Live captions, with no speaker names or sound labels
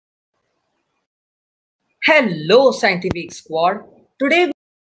Hello, Scientifique squad. Today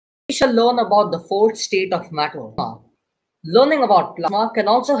we shall learn about the fourth state of matter. Learning about plasma can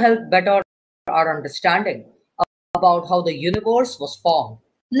also help better our understanding about how the universe was formed.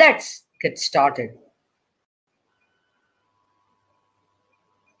 Let's get started.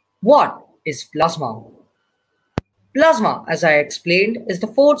 What is plasma? Plasma, as I explained, is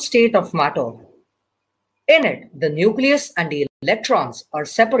the fourth state of matter. In it, the nucleus and the electrons are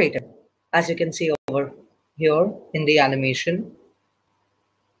separated, as you can see over here in the animation.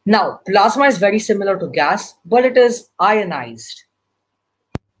 Now, plasma is very similar to gas, but it is ionized.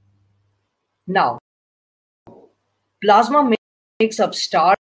 Now, plasma makes up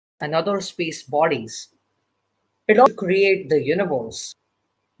stars and other space bodies. It also creates the universe.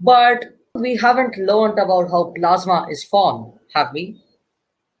 But we haven't learned about how plasma is formed, have we?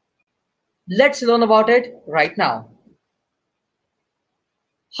 Let's learn about it right now.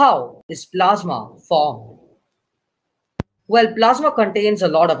 How is plasma formed? Well, plasma contains a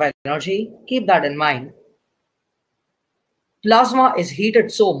lot of energy. Keep that in mind. Plasma is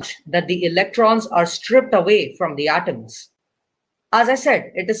heated so much that the electrons are stripped away from the atoms. As I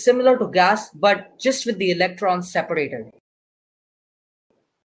said, it is similar to gas, but just with the electrons separated.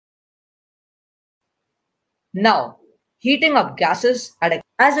 Now, heating up gases,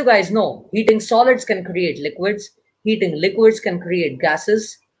 as you guys know, heating solids can create liquids, heating liquids can create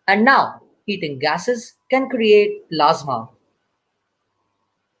gases, and now heating gases can create plasma.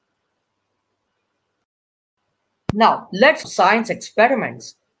 Now, let's do science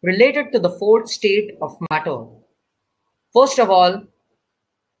experiments related to the fourth state of matter. First of all,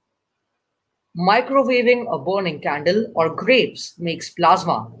 microwaving a burning candle or grapes makes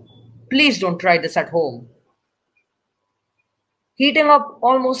plasma. Please don't try this at home. Heating up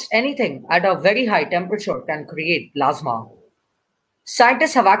almost anything at a very high temperature can create plasma.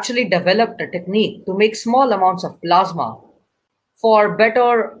 Scientists have actually developed a technique to make small amounts of plasma for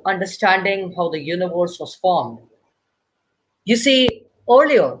better understanding how the universe was formed. You see,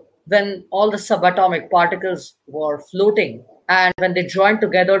 earlier, when all the subatomic particles were floating and when they joined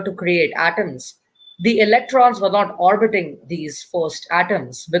together to create atoms, the electrons were not orbiting these first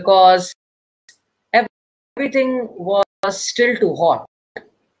atoms because everything was still too hot,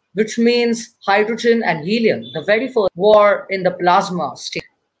 which means hydrogen and helium, the very first, were in the plasma state.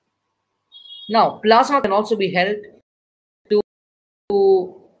 Now, plasma can also be held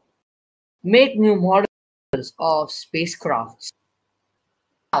to make new models of spacecrafts.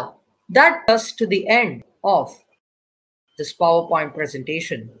 Now, that brings us to the end of this PowerPoint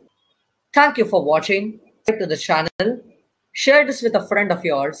presentation. Thank you for watching. Subscribe to the channel, share this with a friend of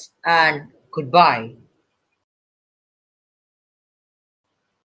yours, and goodbye.